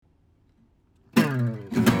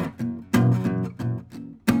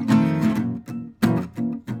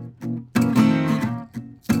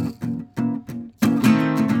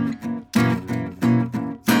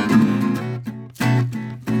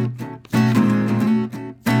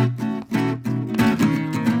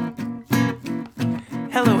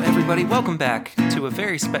everybody. Welcome back to a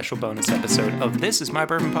very special bonus episode of This Is My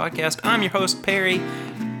Bourbon Podcast. I'm your host, Perry,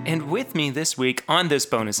 and with me this week on this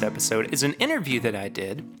bonus episode is an interview that I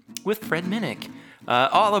did with Fred Minnick,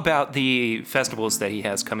 all about the festivals that he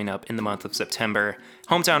has coming up in the month of September,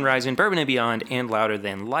 Hometown Rising, Bourbon and Beyond, and Louder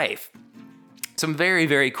Than Life. Some very,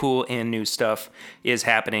 very cool and new stuff is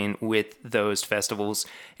happening with those festivals,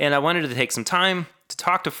 and I wanted to take some time to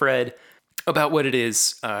talk to Fred about what it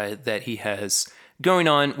is that he has going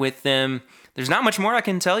on with them. There's not much more I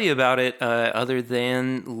can tell you about it other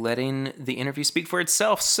than letting the interview speak for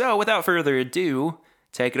itself. So without further ado,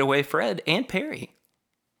 take it away, Fred and Perry.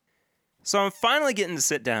 So I'm finally getting to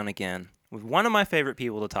sit down again with one of my favorite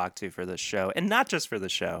people to talk to for this show, and not just for the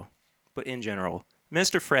show, but in general,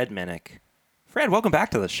 Mr. Fred Minnick. Fred, welcome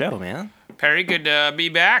back to the show, man. Perry, good to be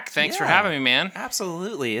back. Thanks for having me, man.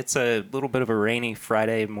 Absolutely. It's a little bit of a rainy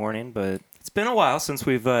Friday morning, but it's been a while since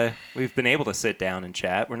we've been able to sit down and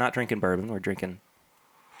chat. We're not drinking bourbon. We're drinking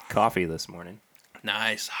coffee this morning.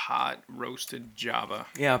 Nice, hot, roasted Java.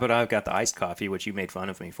 Yeah, but I've got the iced coffee, which you made fun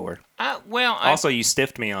of me for. Also, you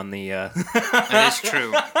stiffed me on the... That is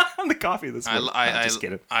true. on the coffee this morning. Just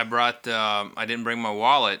kidding. I brought... I didn't bring my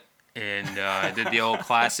wallet, and I did the old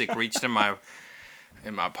classic, reached in my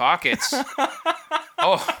pockets.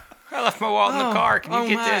 Oh, I left my wallet in the car. Can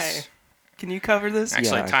you get this? Can you cover this?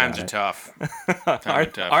 Actually, times are tough.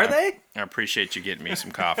 Are they? I appreciate you getting me some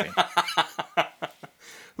coffee.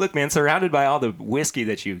 Look, man, surrounded by all the whiskey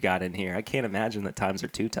that you've got in here, I can't imagine that times are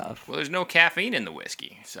too tough. Well, there's no caffeine in the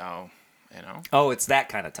whiskey, so, you know. Oh, it's that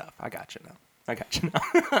kind of tough. I got you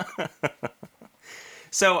now.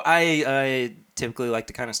 So I typically like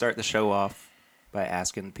to kind of start the show off by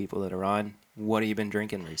asking people that are on, what have you been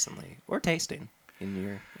drinking recently or tasting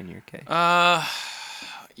in your case?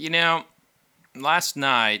 Last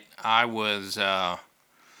night I was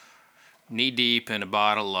knee deep in a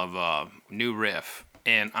bottle of New Riff,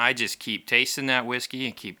 and I just keep tasting that whiskey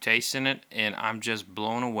and keep tasting it, and I'm just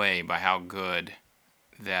blown away by how good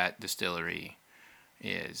that distillery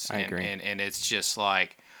is. I agree. And it's just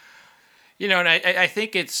like, and I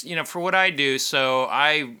think it's, for what I do, so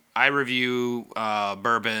I review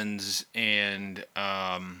bourbons, and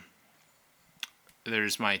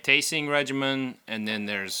there's my tasting regimen, and then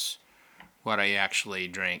there's what I actually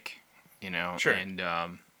drink, Sure. And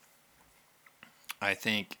I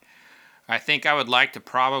think I would like to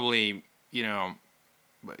probably,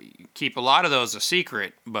 keep a lot of those a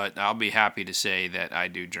secret, but I'll be happy to say that I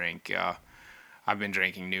do drink. I've been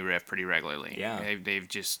drinking New Riff pretty regularly. Yeah.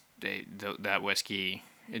 That whiskey,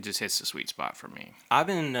 it just hits the sweet spot for me. I've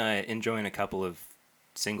been enjoying a couple of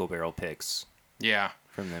single barrel picks. Yeah.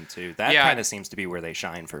 From them too. That kind of seems to be where they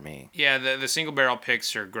shine for me. Yeah, the single barrel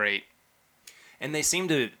picks are great. And they seem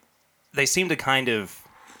to kind of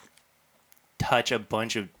touch a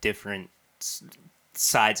bunch of different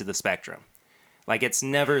sides of the spectrum. Like, it's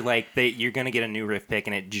never like you're going to get a New Riff pick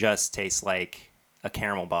and it just tastes like a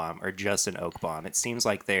caramel bomb or just an oak bomb. It seems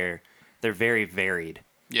like they're very varied.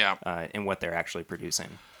 Yeah. In what they're actually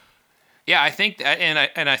producing. Yeah, I think that,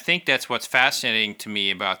 and I think that's what's fascinating to me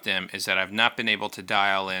about them is that I've not been able to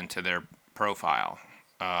dial into their profile.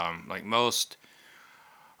 Like most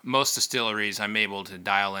distilleries, I'm able to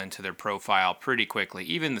dial into their profile pretty quickly.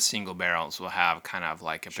 Even the single barrels will have kind of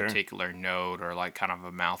like a particular note or like kind of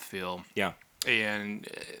a mouthfeel. Yeah. And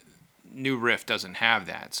New Riff doesn't have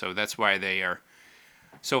that, so that's why they are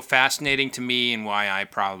so fascinating to me, and why I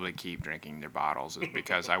probably keep drinking their bottles is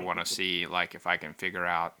because I want to see like if I can figure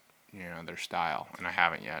out their style, and I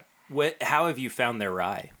haven't yet. How have you found their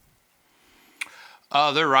rye?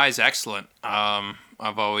 Their rye is excellent.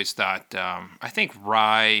 I've always thought I think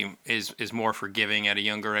rye is more forgiving at a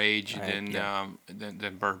younger age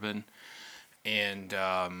than bourbon, and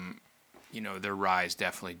their ryes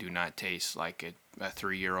definitely do not taste like a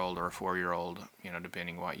 3-year-old or a 4-year-old,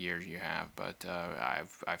 depending what years you have. But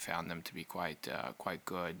I've found them to be quite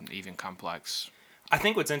good, even complex. I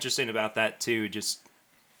think what's interesting about that too, just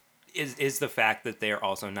is the fact that they're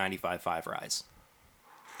also 95.5 ryes,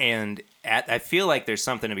 and I feel like there's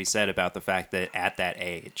something to be said about the fact that at that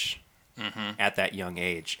age, at that young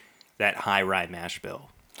age, that high rye mash bill.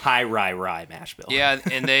 Yeah,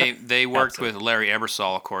 and they worked with Larry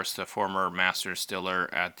Ebersol, of course, the former master distiller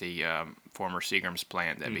at the former Seagram's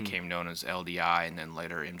plant that became known as LDI and then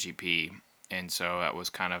later MGP. And so that was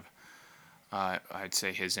kind of, I'd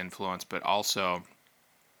say, his influence. But also,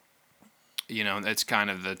 that's kind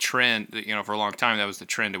of the trend. For a long time, that was the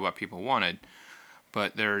trend of what people wanted.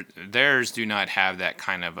 But theirs do not have that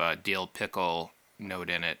kind of a dill pickle note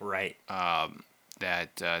in it. Right.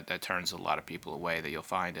 That turns a lot of people away, that you'll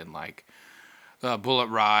find in like Bullet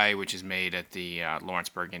Rye, which is made at the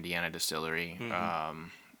Lawrenceburg, Indiana distillery.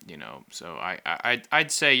 So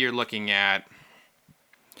I'd say you're looking at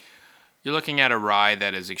a rye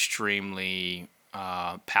that is extremely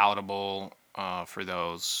palatable for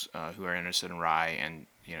those who are interested in rye, and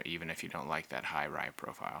even if you don't like that high rye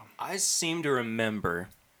profile. I seem to remember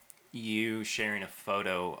you sharing a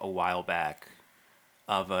photo a while back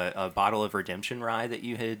of a bottle of Redemption Rye that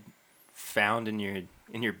you had found in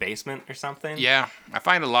your basement or something. Yeah, I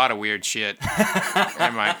find a lot of weird shit.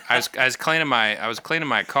 I was cleaning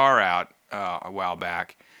my car out a while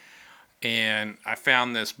back, and I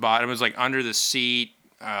found this bottle. It was like under the seat,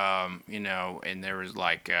 and there was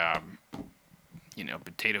like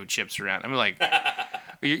potato chips around. I'm like,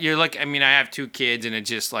 you're like, I mean, I have 2 kids, and it's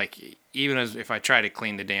just like, even if I try to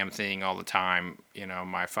clean the damn thing all the time,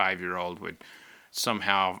 my 5-year-old would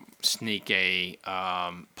somehow sneak a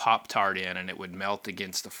Pop-Tart in, and it would melt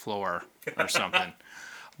against the floor or something.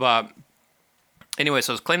 But anyway,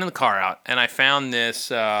 so I was cleaning the car out, and I found this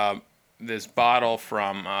bottle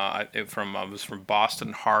from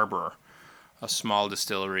Boston Harbor, a small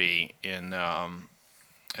distillery in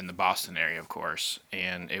the Boston area, of course,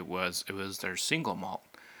 and it was their single malt,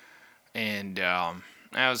 and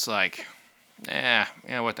I was like,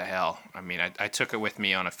 what the hell? I mean, I took it with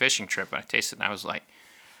me on a fishing trip, and I tasted it, and I was like,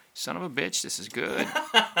 son of a bitch, this is good.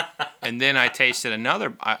 And then I tasted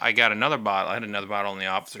I got another bottle. I had another bottle in the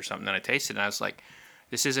office or something, and I tasted it, and I was like,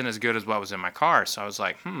 this isn't as good as what was in my car. So I was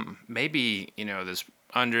like, maybe, this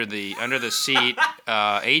under the seat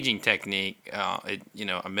aging technique, it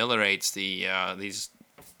ameliorates these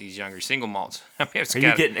younger single malts. I mean,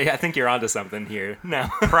 I think you're onto something here. No.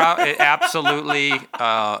 Absolutely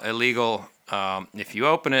illegal if you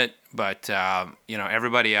open it, but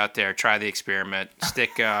everybody out there, try the experiment.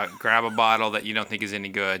 Grab a bottle that you don't think is any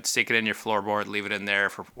good, stick it in your floorboard, leave it in there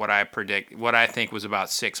for what I think was about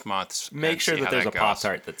 6 months. Make sure that there's a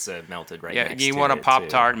Pop-Tart that's melted right next to it. Yeah, you want a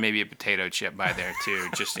Pop-Tart and maybe a potato chip by there too,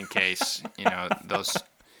 just in case. Those.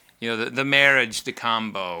 The marriage, the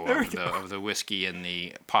combo of the whiskey and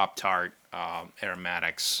the Pop-Tart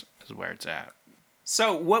aromatics is where it's at.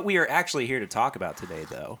 So what we are actually here to talk about today,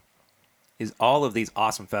 though, is all of these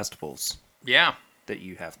awesome festivals. Yeah. That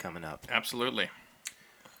you have coming up. Absolutely.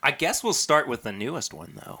 I guess we'll start with the newest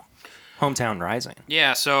one, though. Hometown Rising.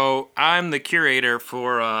 Yeah, so I'm the curator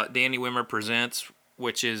for Danny Wimmer Presents,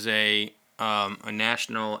 which is a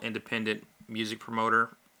national independent music promoter.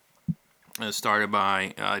 Started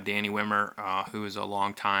by Danny Wimmer, who is a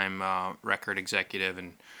longtime record executive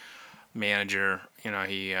and manager.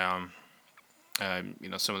 He, some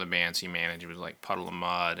of the bands he managed was like Puddle of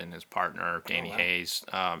Mud, and his partner Danny Hayes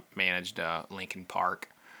managed Linkin Park,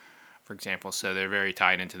 for example. So they're very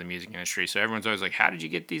tied into the music industry. So everyone's always like, "How did you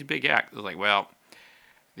get these big acts?" I was like, "Well,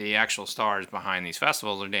 the actual stars behind these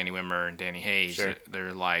festivals are Danny Wimmer and Danny Hayes. Sure.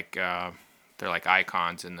 They're like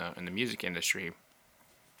icons in the music industry."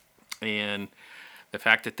 And the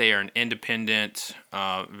fact that they are an independent,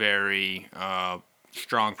 very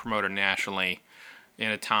strong promoter nationally in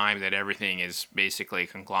a time that everything is basically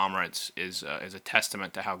conglomerates is a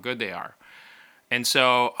testament to how good they are. And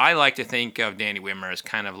so I like to think of Danny Wimmer as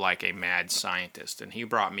kind of like a mad scientist. And he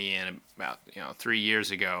brought me in about 3 years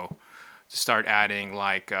ago to start adding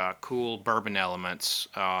like cool bourbon elements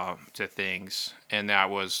to things. And that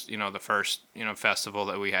was the first festival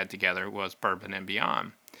that we had together was Bourbon and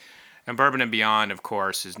Beyond. And Bourbon and Beyond, of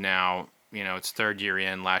course, is now, its 3rd year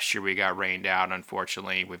in. Last year we got rained out,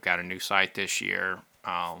 unfortunately. We've got a new site this year,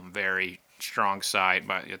 very strong site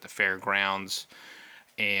at the fairgrounds.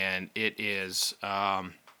 And it is,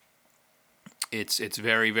 it's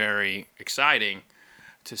very, very exciting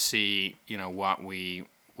to see, what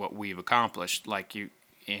we've accomplished.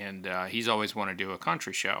 He's always wanted to do a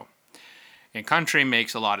country show. And country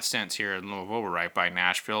makes a lot of sense here in Louisville. We're right by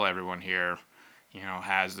Nashville. Everyone here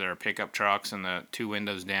has their pickup trucks and the 2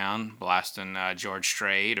 windows down, blasting George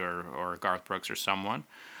Strait or Garth Brooks or someone.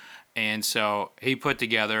 And so he put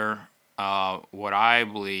together what I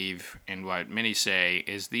believe and what many say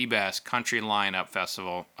is the best country lineup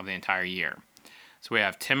festival of the entire year. So we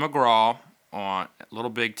have Tim McGraw on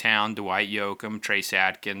Little Big Town, Dwight Yoakam, Trace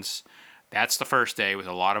Adkins. That's the first day with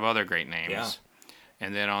a lot of other great names. Yeah.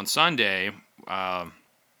 And then on Sunday,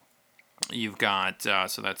 you've got,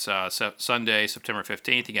 Sunday, September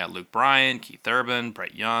 15th, you got Luke Bryan, Keith Urban,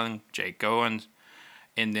 Brett Young, Jake Goins,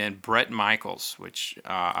 and then Bret Michaels, which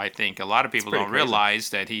I think a lot of people don't realize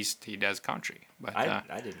that he does country. But I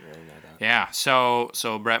didn't really know that. Yeah, so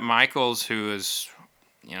Bret Michaels, who is,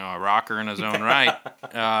 a rocker in his own right,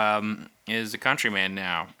 is a countryman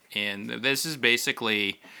now. And this is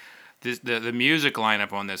basically the music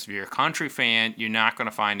lineup on this. If you're a country fan, you're not going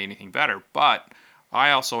to find anything better. But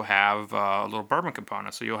I also have a little bourbon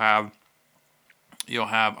component. So I've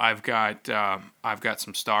got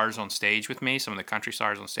some stars on stage with me, some of the country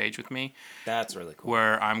stars on stage with me. That's really cool.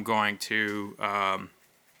 Where I'm going to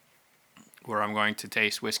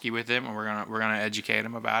taste whiskey with them, and we're gonna educate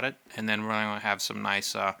them about it, and then we're gonna have some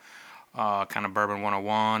nice kind of bourbon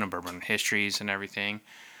 101 and bourbon histories and everything.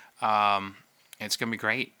 It's gonna be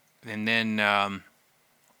great. And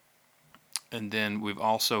then we've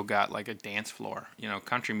also got like a dance floor.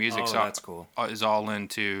 Country music that's cool. Is all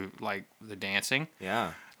into like the dancing.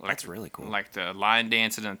 Yeah, that's really cool. Like the line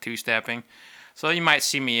dancing and two-stepping. So you might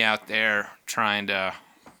see me out there trying to,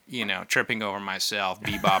 tripping over myself,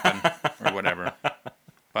 bebopping or whatever.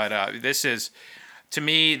 But this is, to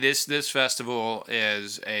me, this festival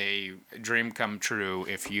is a dream come true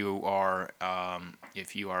if you are a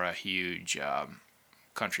huge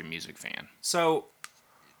country music fan. So,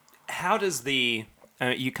 how does you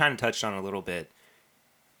kind of touched on it a little bit.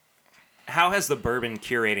 How has the bourbon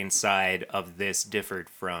curating side of this differed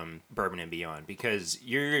from Bourbon and Beyond? Because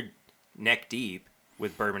you're neck deep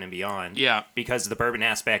with Bourbon and Beyond. Yeah. Because the bourbon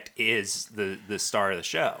aspect is the star of the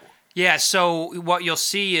show. Yeah, so what you'll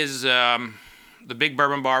see is the big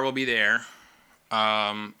bourbon bar will be there.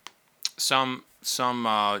 Some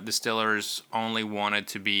distillers only wanted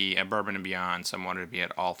to be at Bourbon and Beyond. Some wanted to be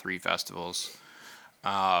at all three festivals.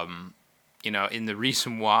 And the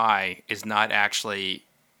reason why is not actually,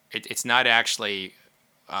 it's not actually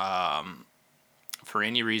for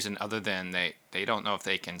any reason other than they don't know if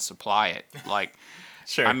they can supply it. Like,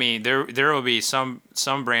 sure. I mean, there will be some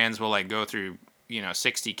brands will like go through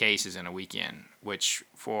 60 cases in a weekend, which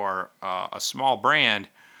for a small brand,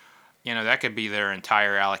 that could be their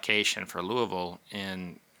entire allocation for Louisville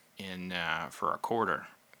in for a quarter.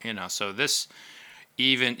 So this,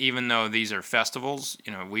 even though these are festivals,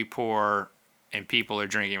 we pour and people are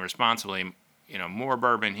drinking responsibly, more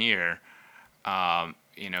bourbon here,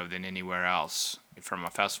 than anywhere else from a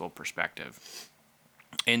festival perspective.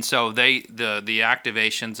 And so the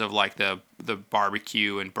activations of like the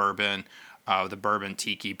barbecue and bourbon, the bourbon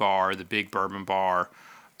tiki bar, the big bourbon bar,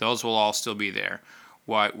 those will all still be there.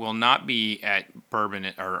 What will not be at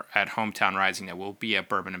Bourbon or at Hometown Rising that will be at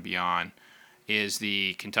Bourbon and Beyond is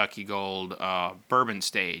the Kentucky Gold bourbon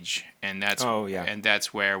stage, and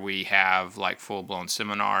that's where we have like full blown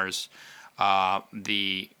seminars.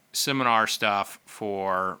 The seminar stuff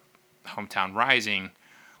for Hometown Rising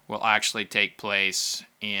will actually take place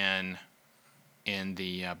in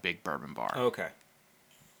the big bourbon bar. Okay.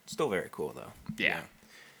 Still very cool though. Yeah.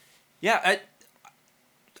 Yeah.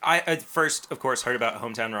 I first, of course, heard about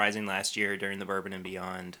Hometown Rising last year during the Bourbon and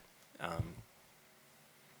Beyond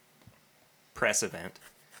press event,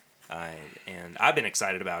 and I've been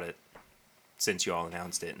excited about it since you all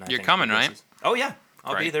announced it. And You're coming, right? Oh yeah,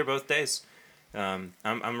 I'll Right. be there both days. I'm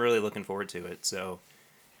really looking forward to it. So,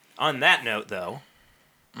 on that note, though,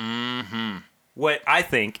 what I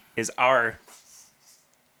think is our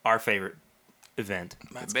favorite event,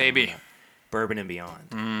 that's baby, Bourbon and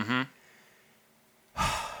Beyond.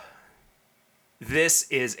 This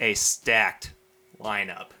is a stacked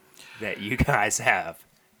lineup that you guys have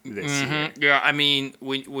this year. Yeah, I mean,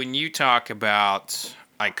 when you talk about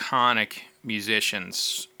iconic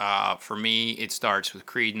musicians, for me, it starts with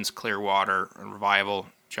Creedence Clearwater Revival,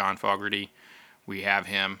 John Fogerty. We have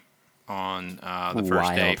him on the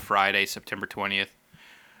first day, Friday, September 20th.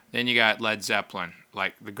 Then you got Led Zeppelin,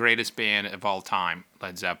 like the greatest band of all time,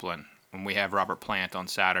 Led Zeppelin. And we have Robert Plant on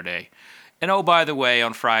Saturday. And oh, by the way,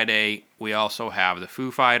 on Friday, we also have the Foo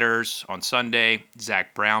Fighters. On Sunday,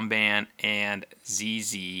 Zac Brown Band and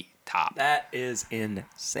ZZ Top. That is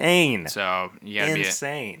insane. So you gotta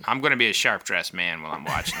insane. I'm gonna be a sharp dressed man while I'm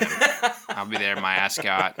watching them. I'll be there in my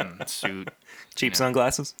ascot and suit. Cheap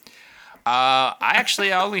sunglasses? I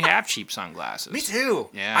only have cheap sunglasses. Me too.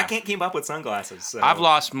 Yeah. I can't keep up with sunglasses. So. I've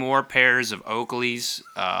lost more pairs of Oakleys.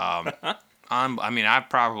 I've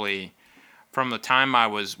probably, from the time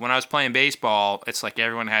when I was playing baseball, it's like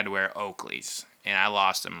everyone had to wear Oakleys. And I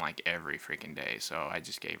lost them like every freaking day. So I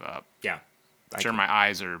just gave up. Yeah. Sure, my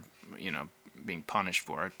eyes are, being punished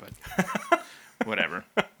for it, but whatever.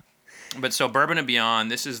 But so Bourbon and Beyond,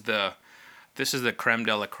 this is the creme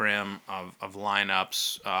de la creme of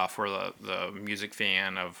lineups for the music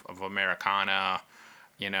fan of Americana.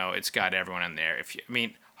 It's got everyone in there.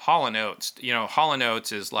 Hall & Oates. Hall &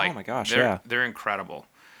 Oates is like, oh my gosh, they're incredible.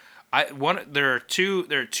 There are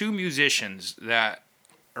two musicians that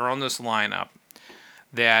are on this lineup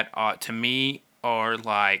that to me are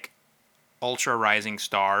like ultra rising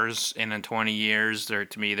stars, and in 20 years, they're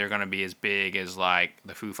going to be as big as like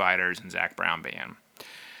the Foo Fighters and Zac Brown band.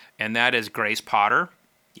 And that is Grace Potter.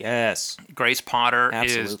 Yes. Grace Potter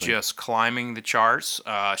Absolutely. is just climbing the charts.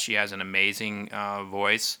 She has an amazing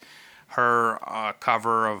voice. Her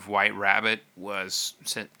cover of White Rabbit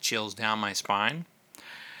sent chills down my spine.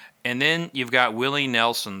 And then you've got Willie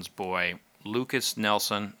Nelson's boy, Lucas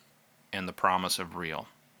Nelson, and The Promise of Real.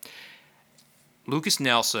 Lucas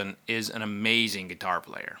Nelson is an amazing guitar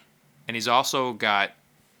player, and he's also got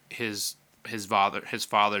his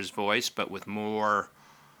father's voice, but with more.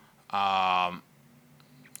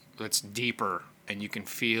 It's deeper, and you can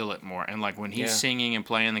feel it more. And like when he's singing and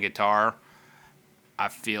playing the guitar, I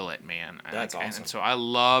feel it, man. That's awesome. And so I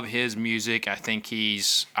love his music. I think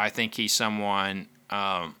he's someone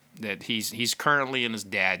that he's currently in his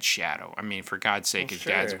dad's shadow. I mean, for God's sake, his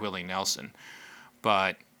dad's Willie Nelson.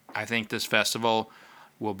 But I think this festival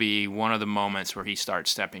will be one of the moments where he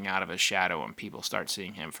starts stepping out of his shadow and people start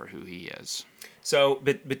seeing him for who he is. So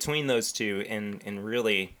between those two and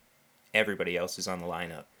really everybody else is on the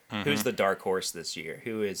lineup, who's the dark horse this year?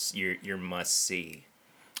 Who is your must-see?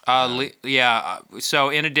 So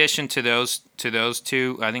in addition to those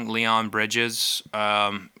two, I think Leon Bridges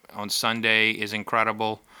on Sunday is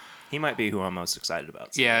incredible. He might be who I'm most excited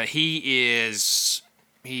about. Yeah, he is.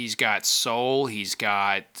 He's got soul. He's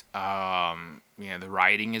got the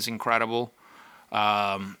writing is incredible.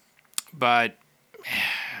 But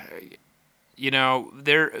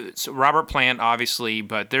so Robert Plant obviously,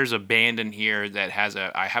 but there's a band in here that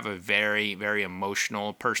I have a very, very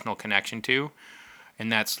emotional personal connection to, and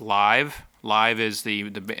that's Live. Live is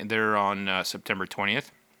they're on September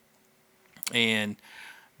 20th, and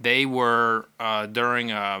they were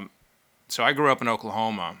during so I grew up in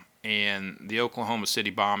Oklahoma, and the Oklahoma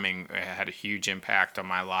City bombing had a huge impact on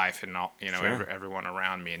my life and everyone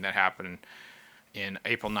around me, and that happened in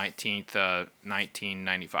April 19th,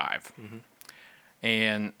 1995. Mm-hmm.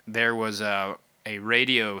 And there was a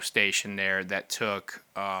radio station there that took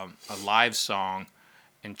a live song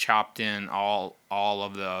and chopped in all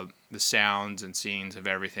of the sounds and scenes of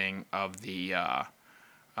everything of the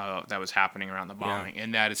that was happening around the bombing.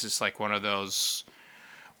 And that is just like one of those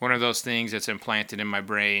things that's implanted in my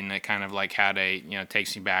brain that kind of like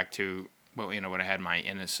takes me back to when I had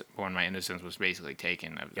when my innocence was basically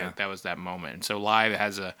taken. That was that moment. And so Live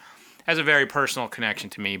has a very personal connection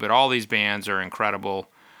to me, but all these bands are incredible.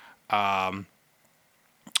 Del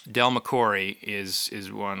McCoury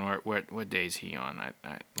is one. What day is he on?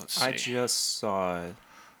 Let's see. I just saw.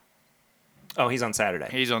 Oh, he's on Saturday.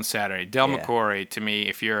 He's on Saturday. Del McCoury, to me,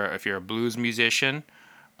 if you're a blues musician,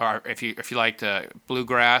 or if you like the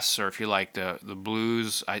bluegrass, or if you like the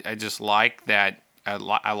blues, I just like that.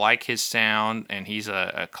 I like his sound, and he's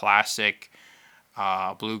a classic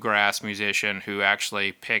bluegrass musician who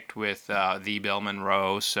actually picked with the Bill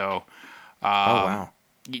Monroe. So, wow,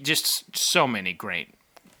 just so many great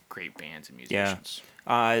bands and musicians.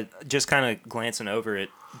 Yeah. Just kind of glancing over it,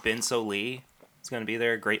 Ben Lee is going to be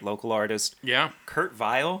there, great local artist. Yeah. Kurt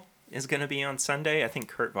Vile is going to be on Sunday. I think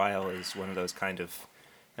Kurt Vile is one of those kind of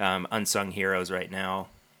unsung heroes right now.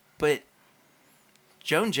 But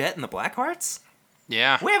Joan Jett and the Blackhearts?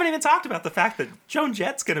 Yeah. We haven't even talked about the fact that Joan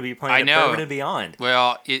Jett's going to be playing at Bourbon and Beyond.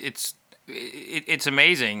 Well, it's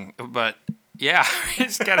amazing, but yeah,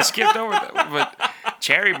 it's kind of skipped over that. But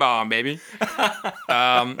Cherry Bomb, baby.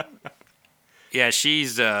 Yeah,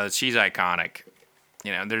 she's iconic.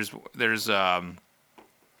 There's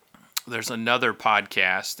another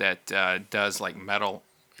podcast that does like metal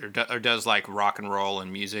or does like rock and roll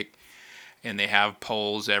and music, and they have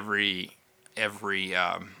polls every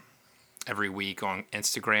week on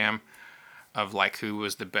Instagram of like who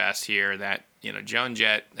was the best here. That Joan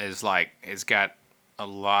Jett has got a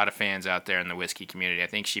lot of fans out there in the whiskey community. I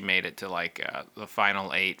think she made it to like the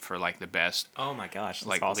final 8 for like the best. Oh my gosh, that's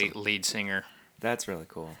like awesome. lead singer. That's really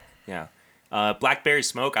cool. Yeah. Blackberry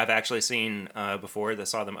Smoke, I've actually seen before. I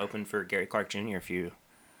saw them open for Gary Clark Jr. a few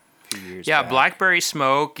years back. Blackberry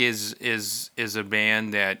Smoke is a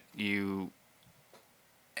band that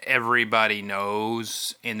everybody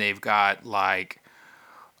knows, and they've got like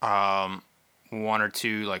one or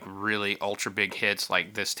two like really ultra big hits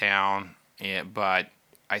like This Town. Yeah, but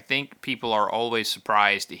I think people are always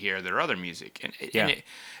surprised to hear their other music.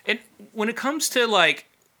 And when it comes to like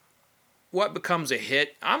what becomes a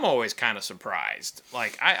hit, I'm always kind of surprised.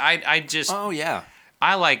 Like I just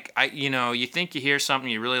you think you hear something,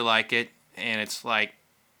 you really like it, and it's like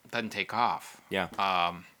it doesn't take off. Yeah.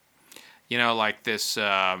 Like this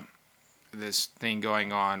thing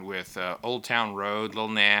going on with Old Town Road, Lil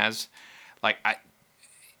Nas. Like I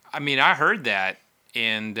heard that,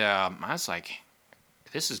 I was like,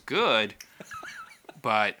 this is good,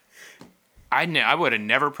 but I would have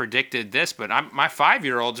never predicted this. But my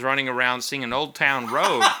 5-year-old's running around singing Old Town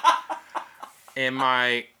Road, and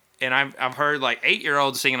I've heard like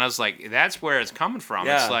 8-year-olds singing. I was like, that's where it's coming from.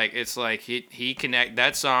 Yeah. It's like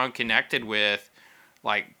that song connected with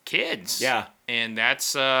like kids. Yeah. And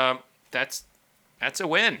that's a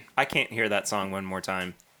win. I can't hear that song one more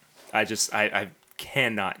time. I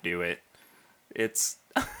cannot do it. It's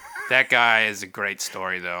That guy is a great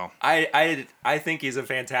story though. I think he's a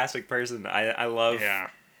fantastic person. I love. Yeah.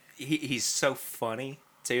 He's so funny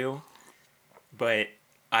too, but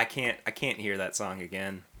I can't hear that song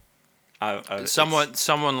again.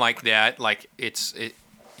 Someone like that, like the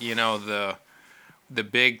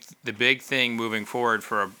big thing moving forward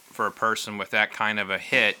for a person with that kind of a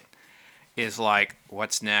hit is like,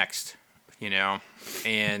 what's next, and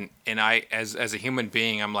I as a human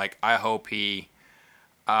being, I'm like, I hope he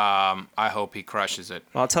crushes it.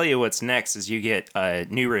 Well, I'll tell you what's next is you get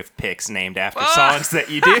New Riff picks named after songs that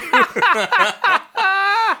you do.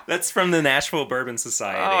 That's from the Nashville Bourbon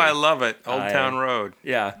Society. Oh, I love it. Old Town Road.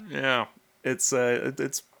 Yeah. Yeah. It's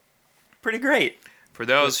pretty great. For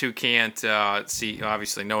those who can't see,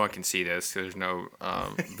 obviously no one can see this. There's no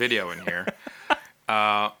video in here.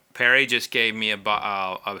 Perry just gave me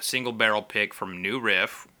a single barrel pick from New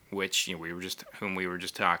Riff, which we were just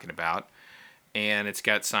talking about, and it's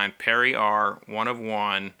got signed Perry R. 1 of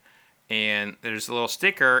 1, and there's a little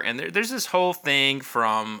sticker, and there's this whole thing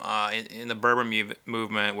from in the bourbon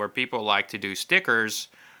movement where people like to do stickers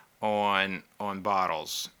on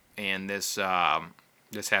bottles, and this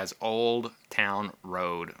has Old Town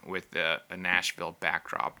Road with a Nashville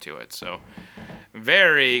backdrop to it. So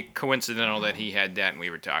very coincidental that he had that and we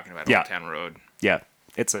were talking about Old Town Road. Yeah,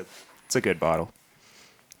 it's a good bottle.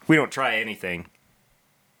 We don't try anything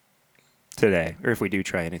today, or if we do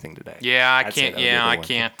try anything today. Yeah, I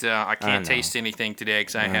can't taste anything today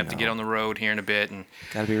because I have to get on the road here in a bit. And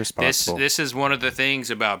gotta be responsible. This is one of the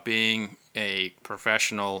things about being a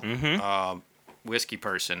professional whiskey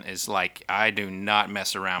person is like I do not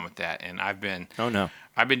mess around with that, and I've been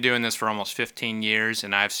doing this for almost 15 years,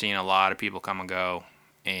 and I've seen a lot of people come and go,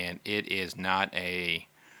 and this is not an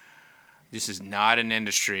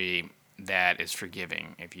industry that is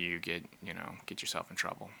forgiving if you get yourself in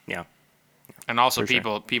trouble. Yeah. And also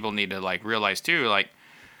people need to like realize too, like,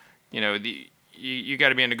 you got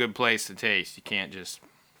to be in a good place to taste. You can't just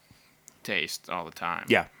taste all the time.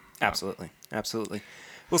 Yeah, absolutely.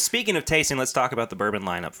 Well, speaking of tasting, let's talk about the bourbon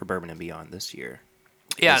lineup for Bourbon and Beyond this year.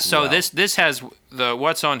 Yeah, so this has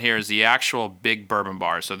what's on here is the actual big bourbon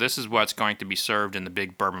bar. So this is what's going to be served in the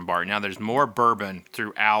big bourbon bar. Now there's more bourbon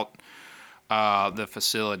throughout the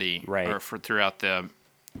facility, right, or throughout the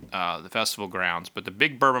festival grounds. But the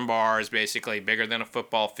big bourbon bar is basically bigger than a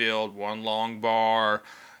football field, one long bar.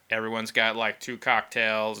 Everyone's got like 2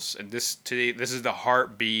 cocktails, and this is the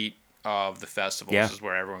heartbeat of the festival. Yeah. This is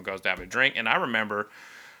where everyone goes to have a drink. And I remember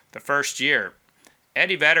the first year,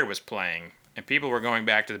 Eddie Vedder was playing, and people were going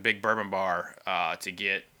back to the big bourbon bar to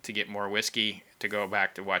get more whiskey to go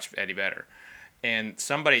back to watch Eddie Vedder. And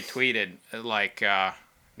somebody tweeted like,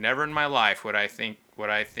 "Never in my life would I think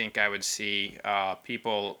I would see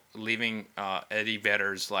people leaving Eddie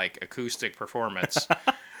Vedder's like acoustic performance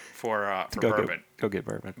for bourbon. Go get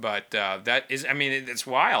bourbon." But that is, I mean, it's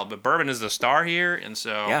wild. But bourbon is the star here, and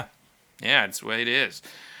so yeah, it's the way it is.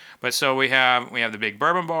 But so we have the big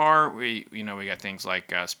bourbon bar. We got things like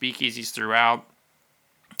speakeasies throughout,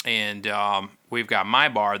 and we've got my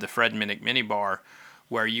bar, the Fred Minnick Mini Bar,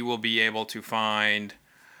 where you will be able to find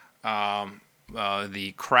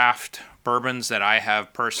the craft bourbons that I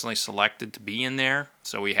have personally selected to be in there.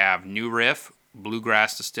 So we have New Riff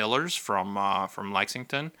Bluegrass Distillers from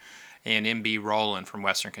Lexington, and MB Roland from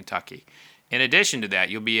Western Kentucky. In addition to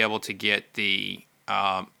that, you'll be able to get the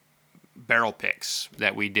barrel picks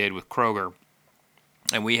that we did with Kroger,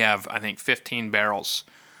 and we have, I think, 15 barrels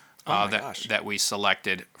that we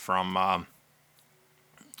selected from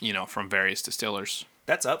from various distillers.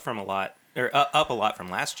 That's up from a lot, or up a lot from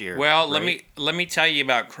last year. Well, right? let me tell you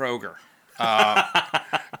about Kroger.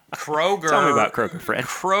 Kroger. Tell me about Kroger, Fred.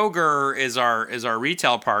 Kroger is our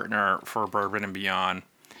retail partner for Bourbon and Beyond.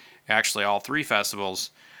 Actually, all 3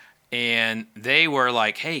 festivals. And they were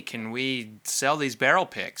like, "Hey, can we sell these barrel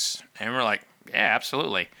picks?" And we're like, "Yeah,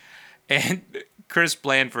 absolutely." And Chris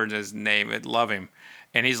Blandford is his name. I love him.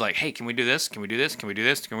 And he's like, "Hey, can we do this? Can we do this? Can we do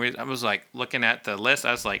this? Can we?" I was like looking at the list.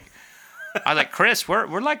 I was like, "Chris,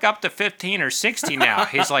 we're like up to 15 or 16 now."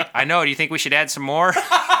 He's like, "I know. Do you think we should add some more?"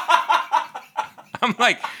 I'm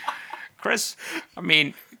like, "Chris, I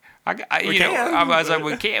mean, I was like,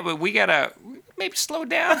 we can't, but we gotta maybe slow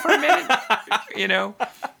down for a minute, you know?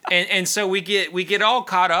 And so we get all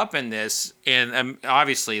caught up in this, and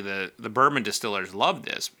obviously the bourbon distillers love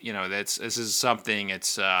this. You know, this is something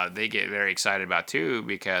they get very excited about too,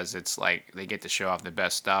 because it's like they get to show off the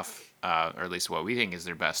best stuff, or at least what we think is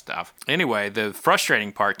their best stuff. Anyway, the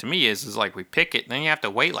frustrating part to me is like we pick it, and then you have to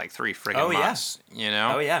wait like 3 friggin' months. You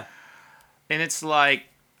know? Oh yeah. And it's like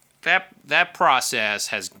that process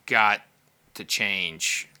has got to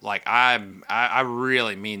change. Like I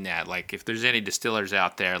really mean that. Like if there's any distillers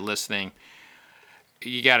out there listening,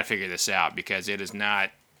 you got to figure this out, because it is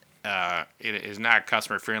not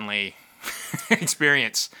customer friendly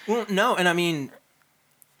experience. Well, no, and I mean,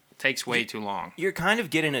 it takes way too long. You're kind of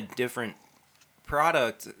getting a different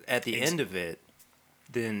product at the end of it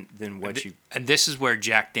than what you. And this is where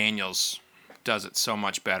Jack Daniel's does it so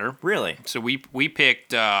much better. Really? So we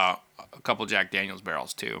picked a couple Jack Daniel's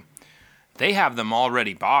barrels too. They have them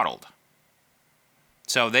already bottled.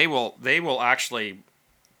 So they will actually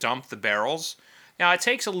dump the barrels. Now it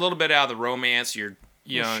takes a little bit out of the romance. You're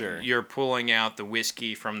pulling out the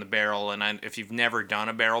whiskey from the barrel, and if you've never done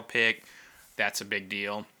a barrel pick, that's a big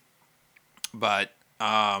deal. But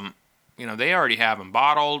they already have them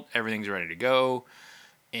bottled. Everything's ready to go,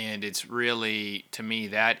 and it's really, to me,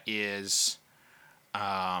 that is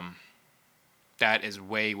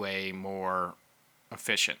way more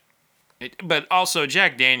efficient. But also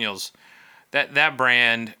Jack Daniel's, that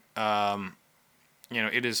brand,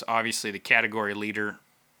 it is obviously the category leader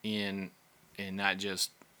in not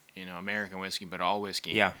just American whiskey, but all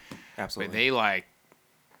whiskey. Yeah, absolutely. But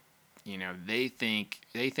they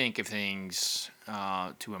think of things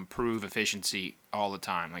to improve efficiency all the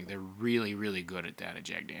time. Like they're really, really good at that at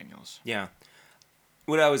Jack Daniel's. Yeah.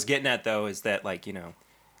 What I was getting at though is that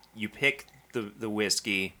you pick the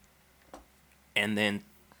whiskey, and then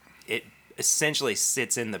it essentially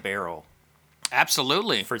sits in the barrel.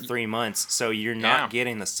 Absolutely. For 3 months, so you're not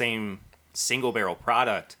getting the same single barrel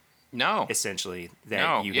product. No. Essentially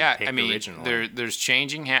that you picked originally. There's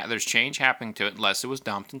change happening to it unless it was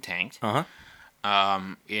dumped and tanked.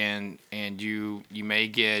 And you may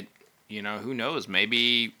get, who knows,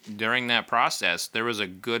 maybe during that process there was a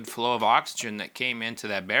good flow of oxygen that came into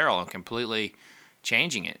that barrel and completely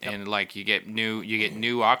changing it. Yep. And like you get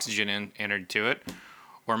new oxygen entered to it.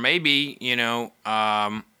 Or maybe,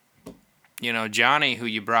 Johnny, who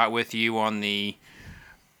you brought with you on the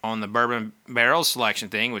bourbon barrel selection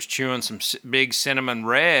thing, was chewing some big cinnamon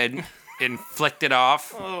red and flicked it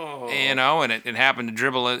off, and it happened to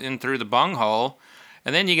dribble in through the bunghole.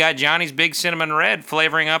 And then you got Johnny's big cinnamon red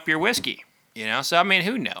flavoring up your whiskey, So, I mean,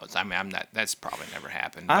 who knows? I mean, that's probably never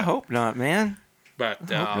happened. I hope not, man. But,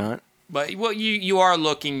 I hope not. But, well, you are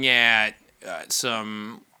looking at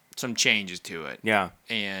some changes to it. Yeah.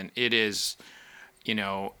 And it is,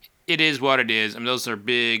 it is what it is. I mean, those are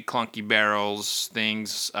big, clunky barrels,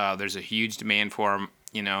 things. There's a huge demand for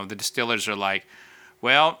them. The distillers are like,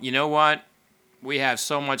 well, you know what? We have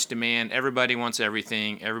so much demand. Everybody wants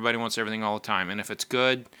everything. Everybody wants everything all the time. And if it's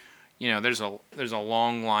good, there's a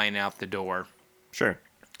long line out the door. Sure.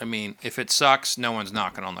 I mean, if it sucks, no one's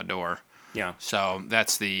knocking on the door. Yeah. So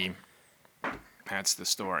that's the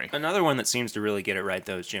story. Another one that seems to really get it right,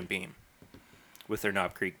 though, is Jim Beam with their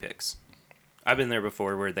Knob Creek picks. I've been there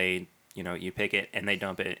before where they, you pick it and they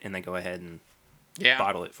dump it and they go ahead and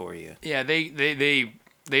bottle it for you. Yeah,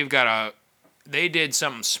 they've got they did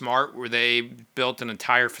something smart where they built an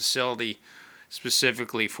entire facility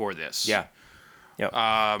specifically for this. Yeah. Yep.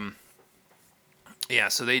 Yeah,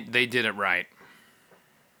 so they did it right.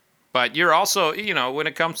 But you're also, when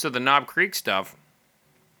it comes to the Knob Creek stuff,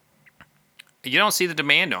 you don't see the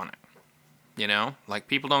demand on it. Like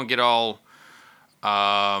people don't get all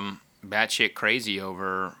batshit crazy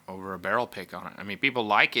over a barrel pick on it. I mean, people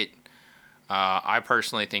like it. I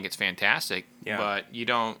personally think it's fantastic. Yeah. But you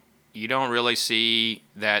don't really see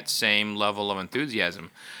that same level of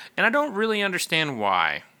enthusiasm, and I don't really understand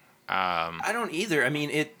why. I don't either. I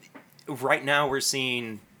mean, right now we're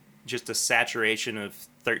seeing just a saturation of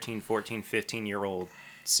 13, 14, 15-year-old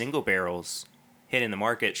single barrels hitting the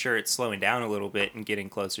market. Sure, it's slowing down a little bit and getting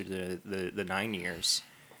closer to the 9 years,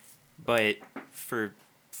 but for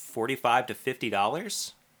 $45 to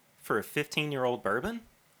 $50 for a 15-year-old bourbon,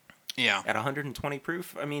 at 120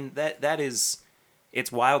 proof. I mean, that is,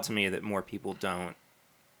 it's wild to me that more people don't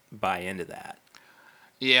buy into that.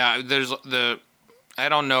 Yeah, I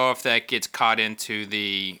don't know if that gets caught into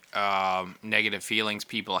the negative feelings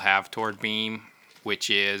people have toward Beam, which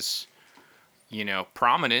is,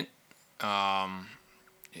 prominent.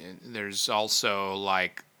 There's also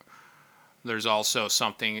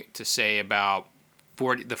something to say about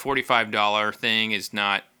the $45 thing is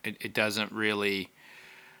not it doesn't really.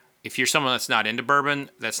 If you're someone that's not into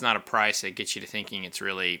bourbon, that's not a price that gets you to thinking it's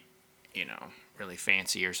really, really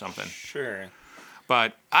fancy or something. Sure.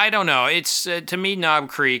 But I don't know. It's to me, Knob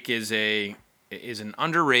Creek is an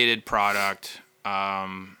underrated product,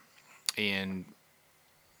 and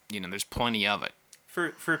there's plenty of it.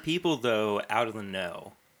 For people though out of the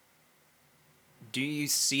know, do you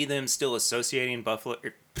see them still associating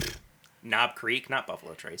Knob Creek, not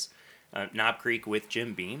Buffalo Trace, Knob Creek with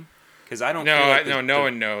Jim Beam? Because I don't. No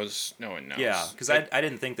one knows. No one knows. Yeah, because I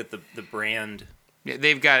didn't think that the brand. Yeah,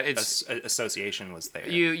 they've got association was there.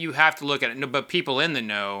 You have to look at it. No, but people in the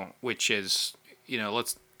know, which is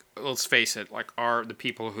let's face it, like are the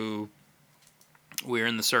people who we're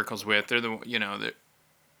in the circles with. They're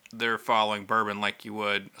they're following bourbon like you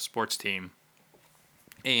would a sports team,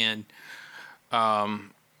 and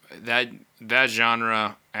that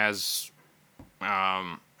genre has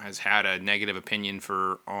had a negative opinion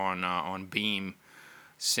on Beam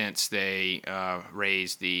since they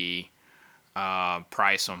raised the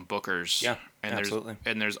price on Booker's. Yeah, absolutely.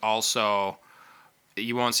 There's also,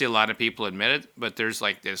 you won't see a lot of people admit it, but there's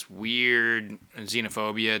like this weird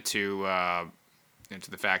xenophobia to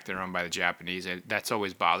the fact they're owned by the Japanese. That's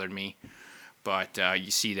always bothered me, but you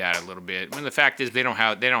see that a little bit. When the fact is they don't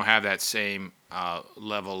have that same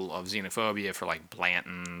level of xenophobia for like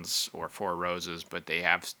Blanton's or Four Roses, but they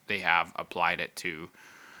have applied it to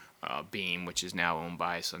Beam, which is now owned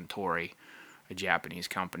by Suntory, a Japanese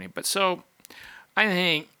company. But so I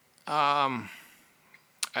think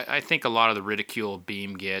I think a lot of the ridicule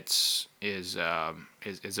Beam gets is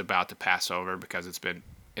about to pass over because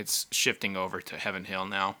it's shifting over to Heaven Hill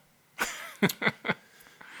now.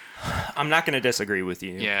 I'm not going to disagree with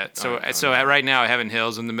you. Yeah, so right now Heaven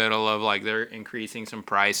Hill's in the middle of like they're increasing some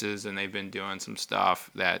prices and they've been doing some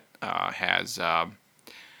stuff that has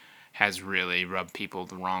really rubbed people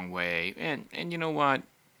the wrong way. And you know what?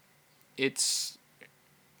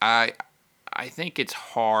 I think it's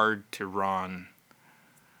hard to run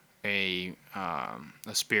a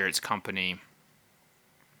spirits company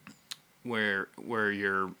where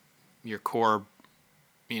your core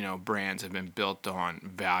brands have been built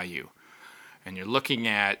on value, and you're looking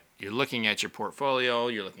at your portfolio,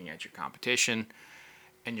 you're looking at your competition,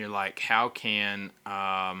 and you're like, how can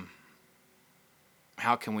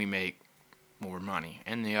we make more money?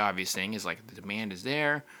 And the obvious thing is like the demand is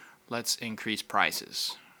there, let's increase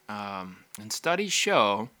prices. And studies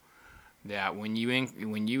show that when you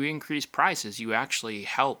increase prices, you actually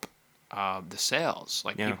help the sales.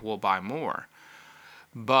 Like people will buy more.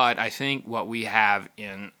 But I think what we have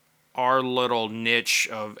in our little niche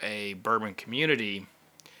of a bourbon community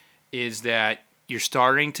is that you're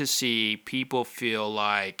starting to see people feel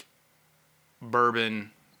like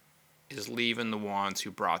bourbon is leaving the ones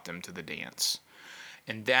who brought them to the dance.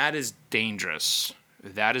 And that is dangerous.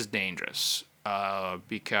 That is dangerous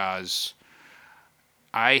because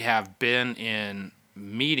I have been in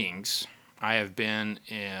meetings. I have been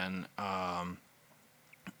in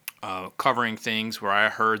covering things where I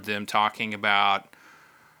heard them talking about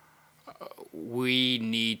we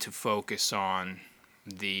need to focus on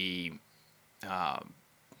the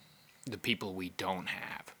people we don't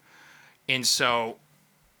have. And so,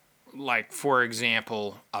 like, for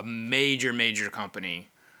example, a major company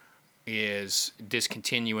is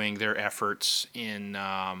discontinuing their efforts in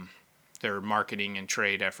their marketing and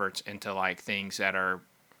trade efforts into like things that are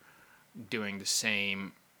getting the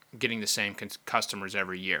same customers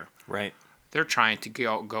every year. Right. They're trying to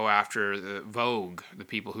go after the Vogue, the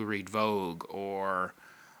people who read Vogue, or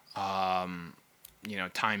Time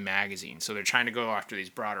magazine. So they're trying to go after these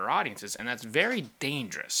broader audiences, and that's very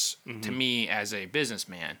dangerous to me as a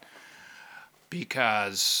businessman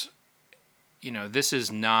because this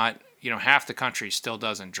is not half the country still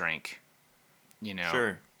doesn't drink.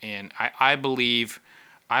 Sure. And I believe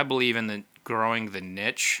in the growing the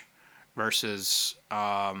niche versus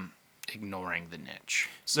ignoring the niche.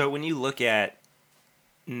 So when you look at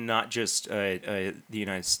not just the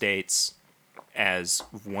United States as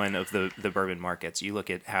one of the bourbon markets, you look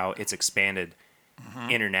at how it's expanded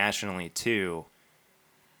internationally too.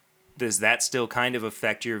 Does that still kind of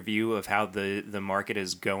affect your view of how the market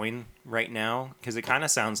is going right now? Because it kind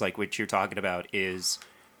of sounds like what you're talking about is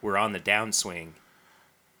we're on the downswing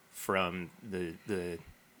from the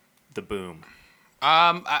boom.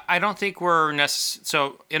 I don't think we're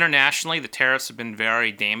so internationally the tariffs have been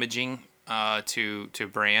very damaging to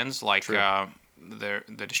brands like the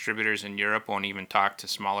distributors in Europe won't even talk to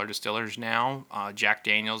smaller distillers now. Jack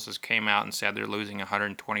Daniel's has came out and said they're losing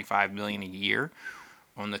 $125 million a year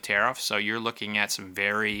on the tariff. So you're looking at some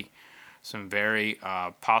very some very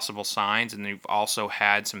possible signs, and you've also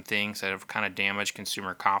had some things that have kind of damaged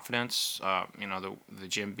consumer confidence. The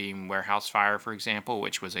Jim Beam warehouse fire, for example,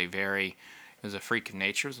 which was it was a freak of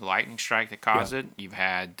nature. It was a lightning strike that caused it. You've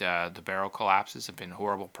had the barrel collapses have been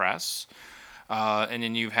horrible press. And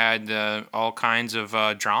then you've had all kinds of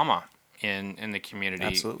drama in the community.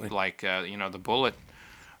 Absolutely. Like the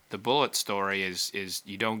bullet story is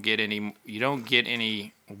you don't get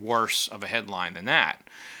any worse of a headline than that.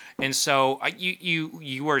 And so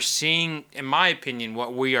you are seeing, in my opinion,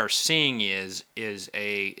 what we are seeing is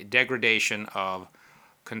a degradation of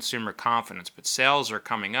consumer confidence. But sales are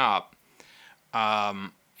coming up,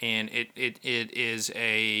 and it is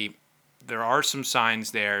there are some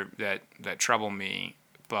signs there that trouble me,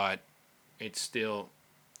 but it's still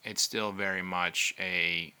very much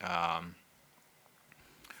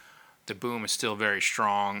the boom is still very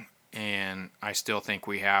strong, and I still think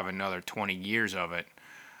we have another 20 years of it.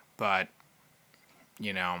 But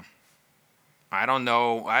I don't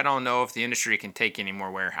know if the industry can take any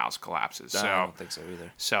more warehouse collapses. I don't think so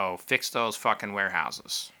either. So fix those fucking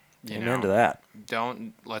warehouses. Amen to that.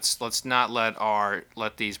 Let's not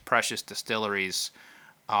let these precious distilleries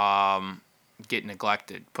get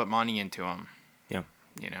neglected. Put money into them. Yeah.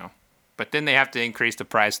 But then they have to increase the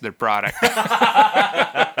price of their product.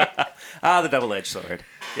 The double-edged sword.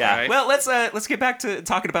 Yeah. Right? Well, let's get back to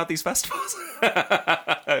talking about these festivals. We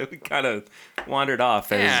kind of wandered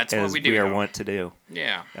off as what we are wont to do.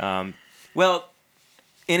 Yeah. Well,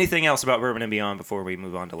 anything else about Bourbon and Beyond before we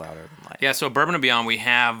move on to Louder Than Life? Yeah, so Bourbon and Beyond, we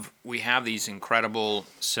have these incredible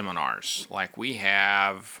seminars. Like we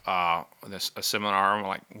have a seminar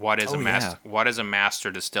like what is a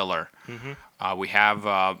master distiller. Mm-hmm. We have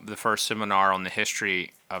the first seminar on the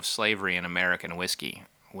history of slavery in American whiskey,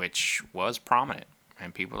 which was prominent,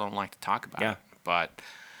 and people don't like to talk about it. But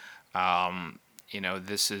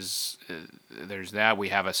this is there's that. We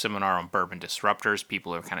have a seminar on bourbon disruptors.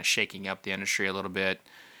 People are kind of shaking up the industry a little bit.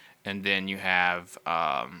 And then you have,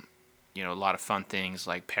 a lot of fun things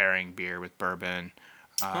like pairing beer with bourbon,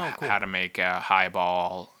 cool. How to make a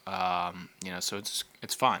highball. So it's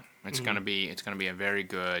fun. It's gonna be a very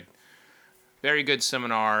good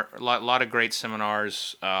seminar. A lot of great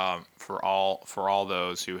seminars for all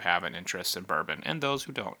those who have an interest in bourbon and those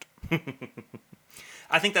who don't.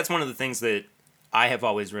 I think that's one of the things that I have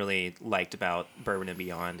always really liked about Bourbon and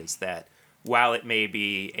Beyond is that while it may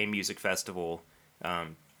be a music festival.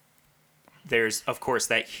 There's, of course,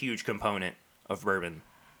 that huge component of bourbon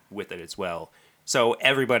with it as well. So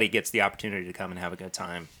everybody gets the opportunity to come and have a good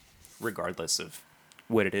time, regardless of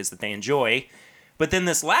what it is that they enjoy. But then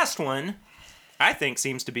this last one, I think,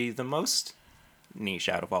 seems to be the most niche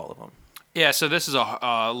out of all of them. Yeah, so this is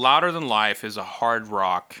Louder Than Life is a hard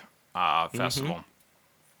rock festival.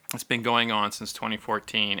 Mm-hmm. It's been going on since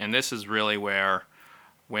 2014, and this is really where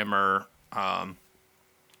Wimmer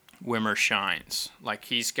shines. Like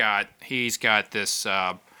he's got this.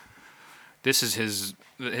 This is his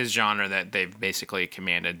genre that they've basically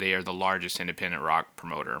commanded. They are the largest independent rock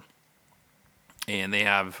promoter, and they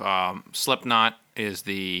have Slipknot is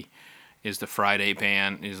the Friday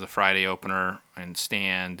band, is the Friday opener and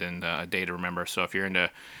stand and A Day to Remember. So if you're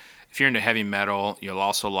into heavy metal, you'll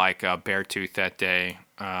also like Beartooth that day.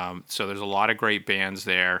 So there's a lot of great bands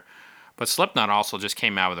there. But Slipknot also just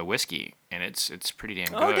came out with a whiskey, and it's pretty damn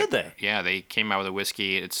good. Oh, did they? Yeah, they came out with a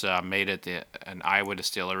whiskey. It's made at an Iowa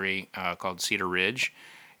distillery called Cedar Ridge.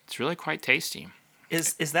 It's really quite tasty.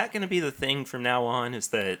 Is that going to be the thing from now on? Is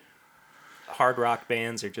that hard rock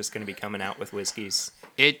bands are just going to be coming out with whiskeys?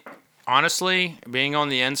 It honestly, being on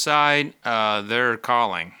the inside, they're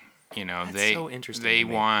calling. That's so interesting. They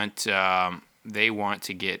want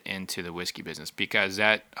to get into the whiskey business because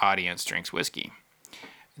that audience drinks whiskey.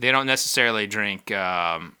 They don't necessarily drink.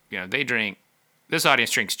 They drink. This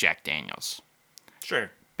audience drinks Jack Daniels. Sure.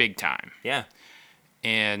 Big time. Yeah.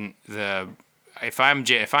 And if I'm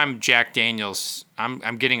Jack Daniels,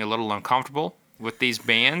 I'm getting a little uncomfortable with these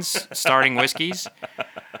bands starting whiskeys,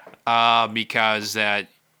 because that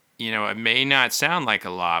it may not sound like a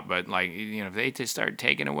lot, but if they just start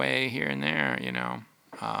taking away here and there,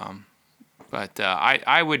 but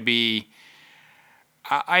I would be.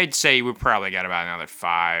 I'd say we probably got about another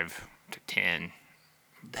 5 to 10.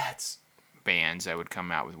 That's bands that would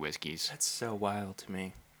come out with whiskeys. That's so wild to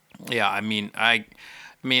me. Yeah, I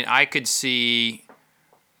could see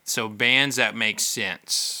bands that make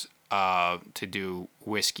sense to do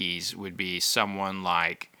whiskeys would be someone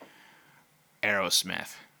like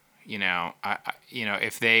Aerosmith.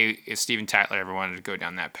 If Steven Tyler ever wanted to go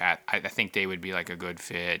down that path, I think they would be like a good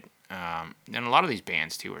fit. And a lot of these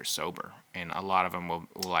bands too are sober, and a lot of them will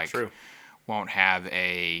won't have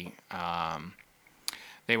a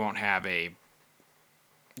they won't have a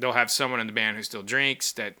they'll have someone in the band who still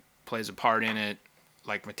drinks that plays a part in it,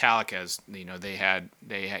 like Metallica's.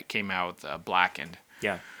 They came out with Blackened.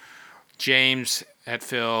 Yeah. James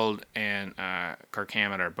Hetfield and Kirk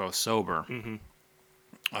Hammett are both sober. Mm-hmm.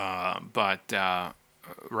 But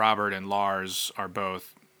Robert and Lars are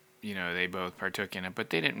both, they both partook in it, but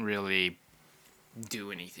they didn't really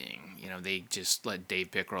do anything. They just let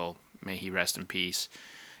Dave Pickrell, may he rest in peace,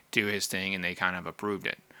 do his thing, and they kind of approved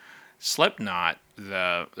it. Slipknot,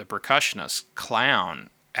 the percussionist Clown,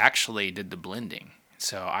 actually did the blending.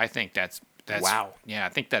 So I think that's wow. Yeah, I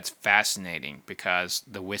think that's fascinating because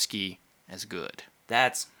the whiskey is good.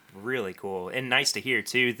 That's really cool and nice to hear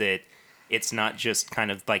too that it's not just kind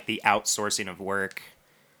of like the outsourcing of work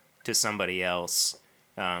to somebody else,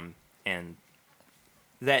 and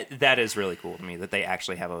that is really cool to me that they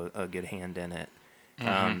actually have a good hand in it.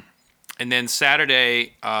 Mm-hmm. And then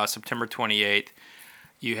Saturday, September 28th,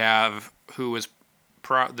 you have who was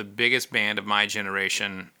the biggest band of my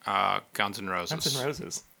generation, Guns N' Roses. Guns N'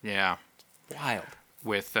 Roses. Yeah. Wild.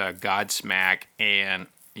 With Godsmack and,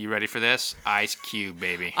 you ready for this? Ice Cube,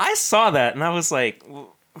 baby. I saw that and I was like,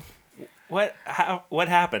 what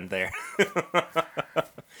happened there?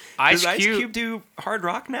 Does Ice Cube do hard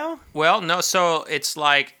rock now? Well, no. So it's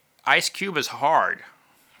like Ice Cube is hard,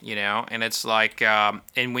 and it's like, and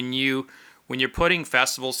when you're putting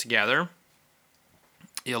festivals together,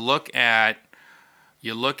 you look at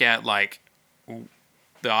like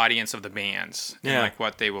the audience of the bands and like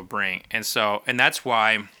what they will bring, and that's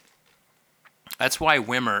why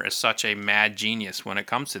Wimmer is such a mad genius when it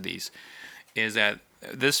comes to these, is that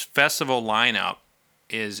this festival lineup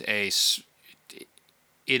is a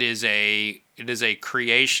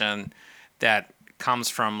creation that comes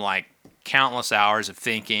from like countless hours of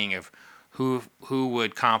thinking of who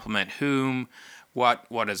would complement whom, what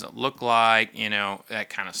does it look like, that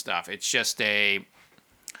kind of stuff. It's just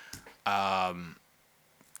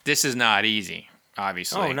this is not easy,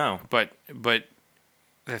 obviously. Oh no. But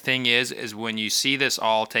the thing is when you see this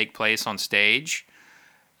all take place on stage,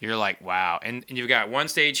 you're like, wow. And you've got one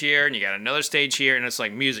stage here and you got another stage here, and it's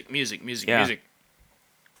like music. Yeah.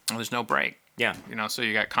 And there's no break. Yeah. So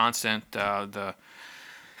you got constant, the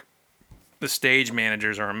stage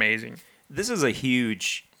managers are amazing. This is a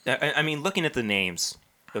huge, I mean, looking at the names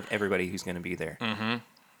of everybody who's going to be there, mm-hmm.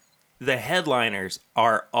 The headliners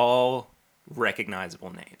are all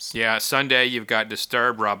recognizable names. Yeah, Sunday you've got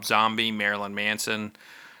Disturbed, Rob Zombie, Marilyn Manson,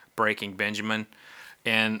 Breaking Benjamin,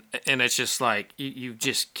 and it's just like you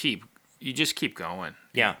just keep going.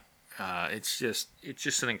 Yeah, it's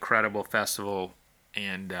just an incredible festival,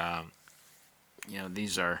 and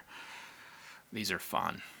these are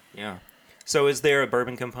fun. Yeah. So is there a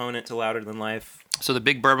bourbon component to Louder Than Life? So the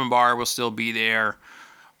Big Bourbon Bar will still be there.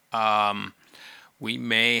 We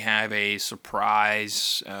may have a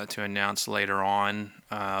surprise to announce later on,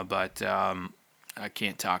 but I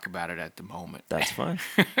can't talk about it at the moment. That's fine.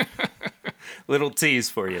 Little tease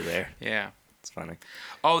for you there. Yeah. It's funny.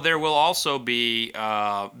 Oh, there will also be,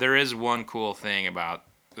 there is one cool thing about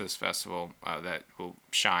this festival that will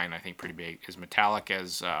shine, I think, pretty big, is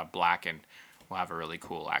Metallica's Blackened will have a really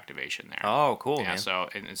cool activation there. Oh, cool, yeah, man.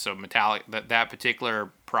 So Metallica, that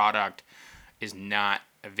particular product is not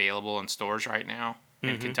available in stores right now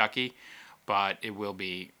in Kentucky, but it will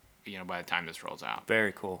be, by the time this rolls out.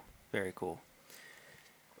 Very cool. Very cool.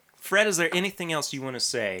 Fred, is there anything else you want to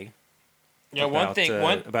say? Yeah, about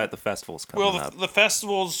the festivals coming up. The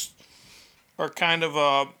festivals are kind of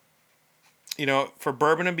for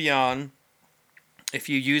Bourbon and Beyond. If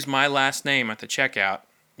you use my last name at the checkout,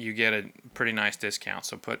 you get a pretty nice discount.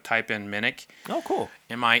 So type in Minnick. Oh, cool.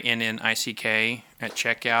 MINNICK at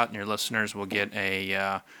checkout, and your listeners will get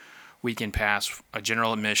a weekend pass, a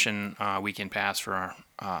general admission weekend pass for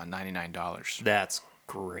 $99. That's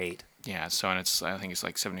great. Yeah. So I think it's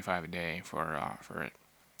like $75 a day for it.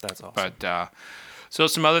 That's awesome. But so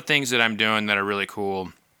some other things that I'm doing that are really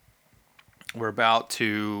cool. We're about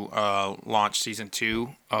to launch season 2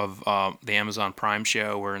 of the Amazon Prime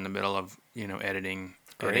show. We're in the middle of editing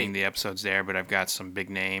the episodes there, but I've got some big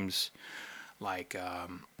names like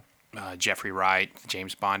Jeffrey Wright, the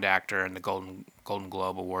James Bond actor and the Golden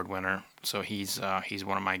Globe Award winner. So he's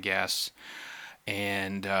one of my guests.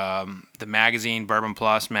 And the magazine, Bourbon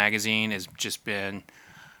Plus magazine, has just been.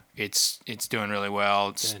 It's doing really well.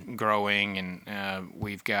 It's growing, and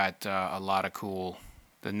we've got a lot of cool.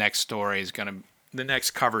 The next story is the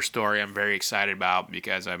next cover story. I'm very excited about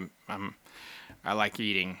because I like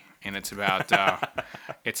eating, and it's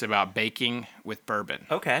about baking with bourbon.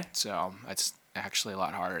 Okay. So that's actually a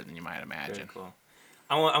lot harder than you might imagine. Very cool.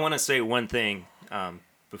 I want to say one thing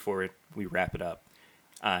before we wrap it up.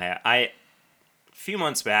 A few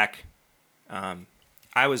months back,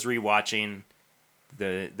 I was rewatching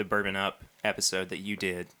the Bourbon Up episode that you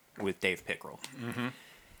did with Dave Pickerel. Mm-hmm.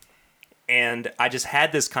 And I just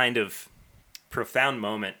had this kind of profound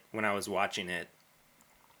moment when I was watching it,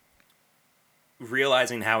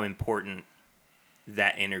 realizing how important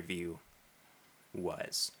that interview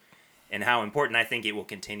was and how important I think it will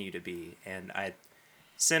continue to be. And I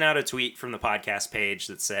sent out a tweet from the podcast page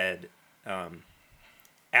that said,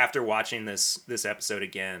 after watching this episode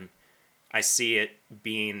again, I see it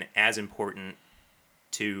being as important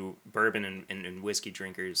to bourbon and whiskey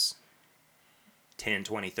drinkers 10,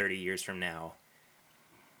 20, 30 years from now,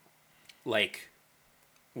 like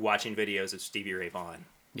watching videos of Stevie Ray Vaughan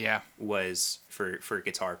was for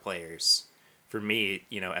guitar players. For me,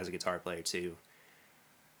 as a guitar player too,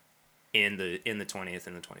 in the 20th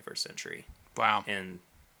and the 21st century. Wow. And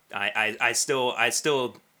I still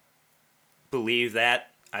believe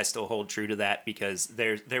that. I still hold true to that because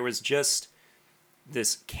there was just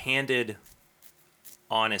this candid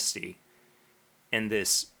honesty and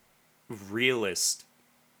this realism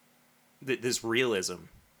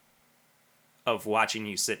of watching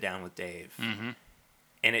you sit down with Dave. Mm-hmm.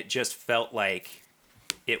 And it just felt like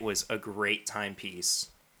it was a great timepiece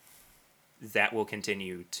that will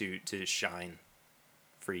continue to shine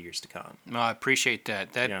for years to come. No, I appreciate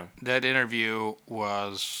that. That interview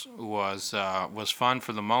was fun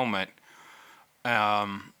for the moment,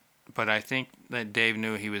 but I think that Dave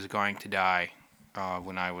knew he was going to die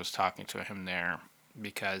when I was talking to him there,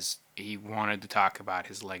 because he wanted to talk about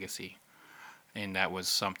his legacy, and that was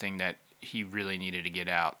something that he really needed to get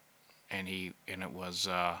out. And it was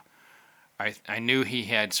I knew he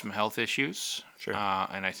had some health issues, sure,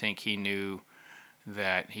 and I think he knew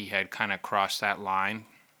that he had kind of crossed that line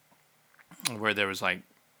where there was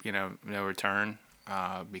no return,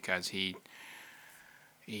 because he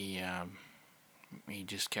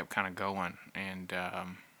just kept kind of going, and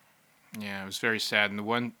it was very sad.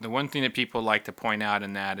 And the one thing that people like to point out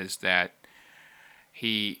in that is that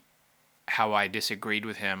how I disagreed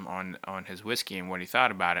with him on his whiskey and what he thought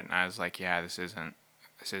about it, and I was like, yeah, this isn't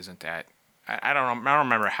that. I don't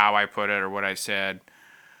remember how I put it or what I said,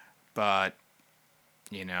 but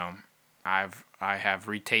I have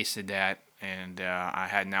retasted that, and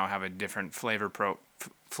I now have a different flavor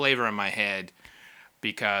in my head,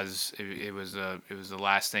 because it was the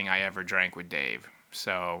last thing I ever drank with Dave.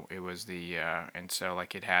 So it was and so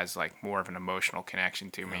it has more of an emotional connection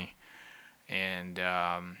to me, and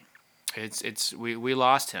we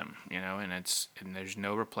lost him, and there's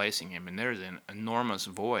no replacing him, and there's an enormous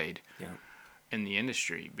void in the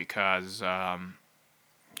industry, because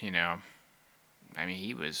he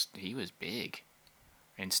was big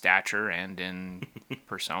in stature and in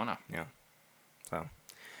persona. Yeah. So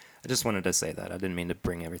I just wanted to say that. I didn't mean to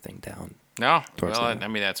bring everything down. No,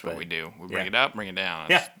 that's what we do. We bring it up, bring it down.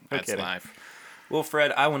 That's life. Well,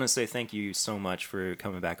 Fred, I want to say thank you so much for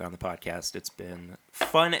coming back on the podcast. It's been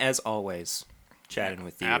fun as always chatting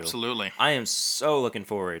with you. Absolutely. I am so looking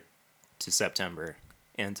forward to September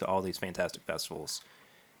and to all these fantastic festivals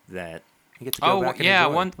that you get to go back and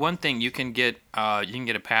enjoy. One thing, you can get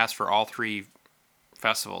a pass for all 3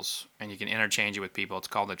 festivals, and you can interchange it with people. It's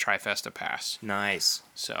called the Trifesta Pass. Nice.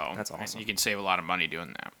 So that's awesome. You can save a lot of money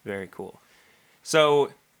doing that. Very cool.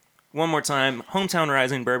 So one more time, Hometown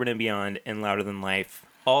Rising, Bourbon and Beyond, and Louder Than Life,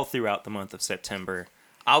 all throughout the month of September.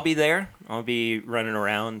 I'll be there. I'll be running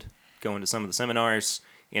around, going to some of the seminars,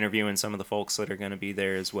 interviewing some of the folks that are going to be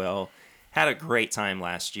there as well. Had a great time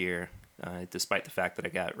last year, despite the fact that I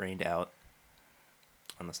got rained out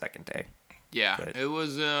on the second day. Yeah, but it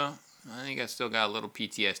was, I think I still got a little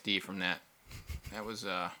PTSD from that. That was,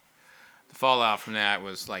 the fallout from that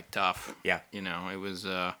was tough. Yeah. It was,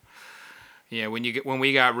 when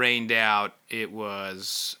we got rained out, it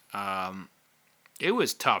was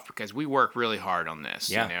tough, because we worked really hard on this.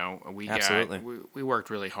 Yeah, we worked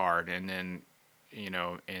really hard, and then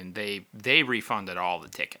and they refunded all the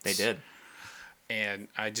tickets. They did. And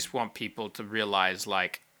I just want people to realize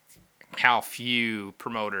how few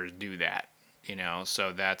promoters do that.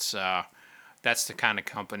 So that's the kind of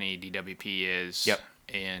company DWP is. Yep.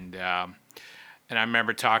 And I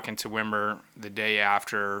remember talking to Wimber the day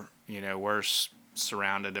after. We're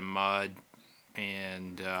surrounded in mud,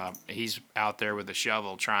 and he's out there with a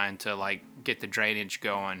shovel trying to get the drainage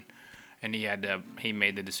going, and he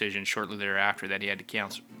made the decision shortly thereafter that he had to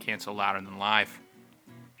cancel Louder Than Life.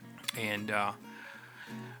 And I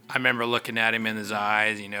remember looking at him in his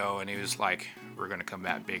eyes, and he was like, "We're gonna come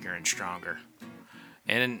back bigger and stronger."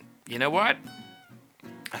 And you know what?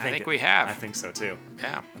 I think we have. I think so too.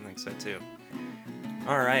 Yeah. I think so too.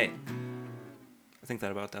 All right. I think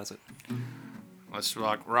that about does it. Let's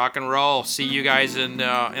rock and roll. See you guys in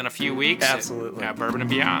a few weeks. Absolutely. At Bourbon and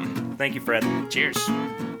Beyond. Thank you, Fred. Cheers.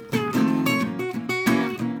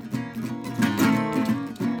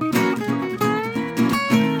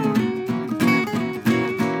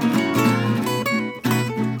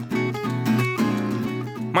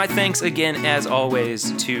 My thanks again, as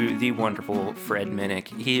always, to the wonderful Fred Minnick.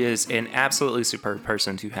 He is an absolutely superb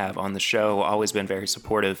person to have on the show. Always been very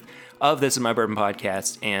supportive of This Is My Bourbon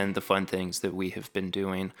podcast and the fun things that we have been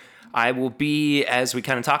doing. I will be, as we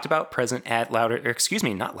kind of talked about, present at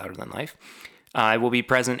not Louder Than Life. I will be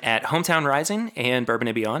present at Hometown Rising and Bourbon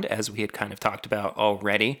and Beyond, as we had kind of talked about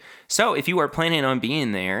already. So if you are planning on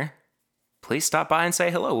being there, please stop by and say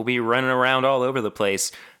hello. We'll be running around all over the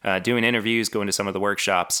place, doing interviews, going to some of the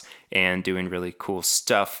workshops, and doing really cool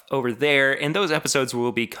stuff over there. And those episodes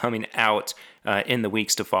will be coming out in the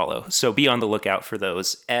weeks to follow. So be on the lookout for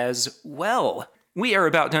those as well. We are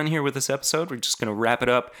about done here with this episode. We're just going to wrap it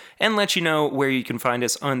up and let you know where you can find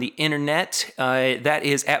us on the internet. That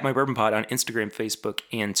is at My Bourbon Pod on Instagram, Facebook,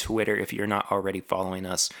 and Twitter. If you're not already following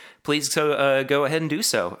us, please go ahead and do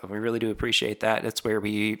so. We really do appreciate that. That's where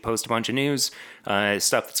we post a bunch of news,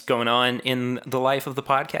 stuff that's going on in the life of the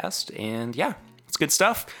podcast. And yeah, it's good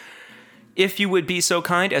stuff. If you would be so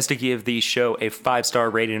kind as to give the show a 5-star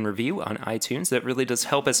rating and review on iTunes, that really does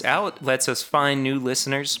help us out, lets us find new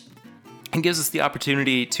listeners, and gives us the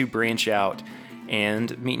opportunity to branch out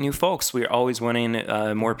and meet new folks. We're always wanting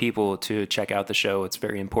more people to check out the show. It's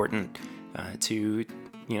very important to,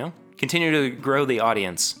 continue to grow the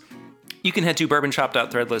audience. You can head to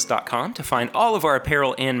bourbonshop.threadless.com to find all of our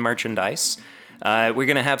apparel and merchandise. We're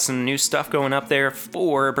going to have some new stuff going up there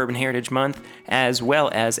for Bourbon Heritage Month, as well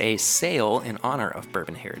as a sale in honor of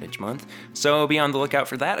Bourbon Heritage Month. So be on the lookout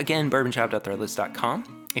for that. Again,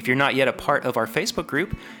 bourbonshop.threadless.com. If you're not yet a part of our Facebook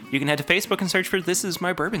group, you can head to Facebook and search for This Is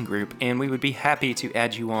My Bourbon Group, and we would be happy to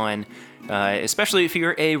add you on, especially if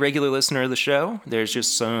you're a regular listener of the show. There's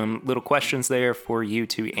just some little questions there for you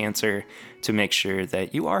to answer to make sure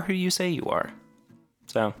that you are who you say you are.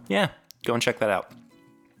 So, yeah, go and check that out.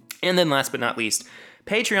 And then last but not least,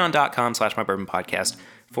 patreon.com/mybourbonpodcast.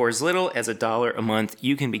 For as little as $1 a month,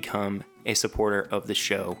 you can become a supporter of the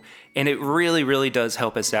show. And it really, really does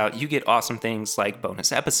help us out. You get awesome things like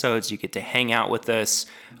bonus episodes. You get to hang out with us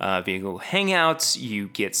via Google Hangouts. You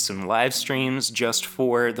get some live streams just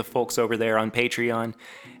for the folks over there on Patreon.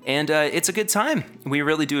 And it's a good time. We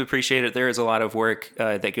really do appreciate it. There is a lot of work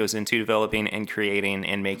that goes into developing and creating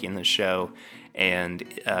and making the show. And,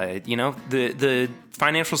 the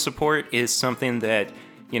financial support is something that,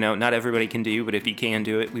 not everybody can do, but if you can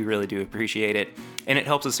do it, we really do appreciate it. And it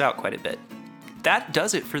helps us out quite a bit. That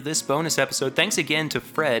does it for this bonus episode. Thanks again to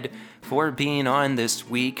Fred for being on this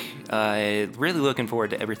week. Really looking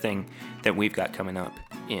forward to everything that we've got coming up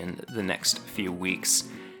in the next few weeks.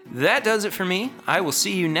 That does it for me. I will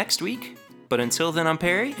see you next week. But until then, I'm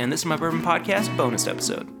Perry, and this is My Bourbon Podcast bonus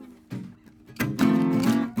episode.